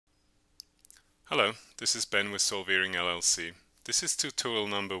Hello, this is Ben with Solvering LLC. This is tutorial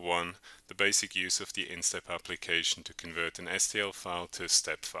number 1, the basic use of the InStep application to convert an STL file to a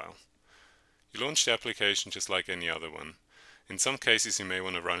STEP file. You launch the application just like any other one. In some cases you may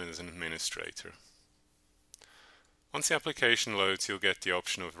want to run it as an administrator. Once the application loads, you'll get the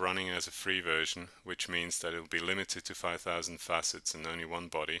option of running it as a free version, which means that it will be limited to 5,000 facets and only one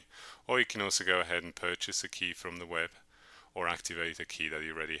body, or you can also go ahead and purchase a key from the web or activate a key that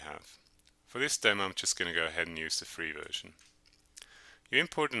you already have. For this demo, I'm just going to go ahead and use the free version. You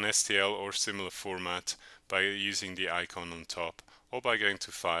import an STL or similar format by using the icon on top or by going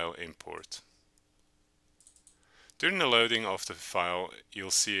to File, Import. During the loading of the file, you'll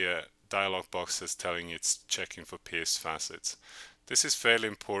see a dialog box that's telling you it's checking for pierced facets. This is fairly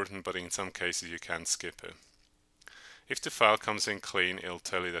important, but in some cases you can skip it. If the file comes in clean, it'll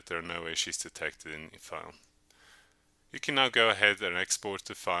tell you that there are no issues detected in the file. You can now go ahead and export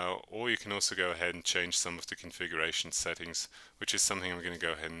the file, or you can also go ahead and change some of the configuration settings, which is something I'm going to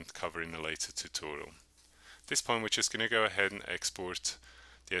go ahead and cover in a later tutorial. At this point, we're just going to go ahead and export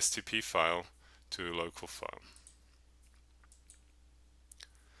the STP file to a local file.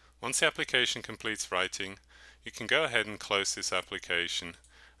 Once the application completes writing, you can go ahead and close this application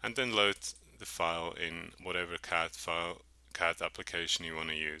and then load the file in whatever CAD application you want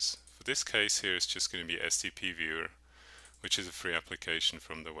to use. For this case here, it's just going to be STP Viewer, which is a free application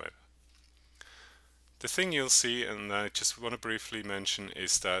from the web. The thing you'll see, and I just want to briefly mention,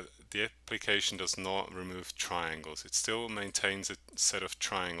 is that the application does not remove triangles. It still maintains a set of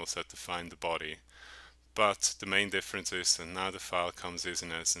triangles that define the body, but the main difference is that now the file comes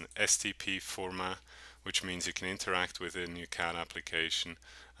in as an STP format, which means you can interact within your CAD application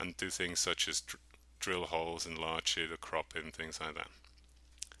and do things such as drill holes, enlarge it, or crop it, and things like that.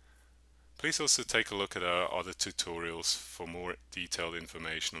 Please also take a look at our other tutorials for more detailed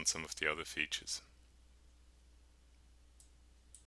information on some of the other features.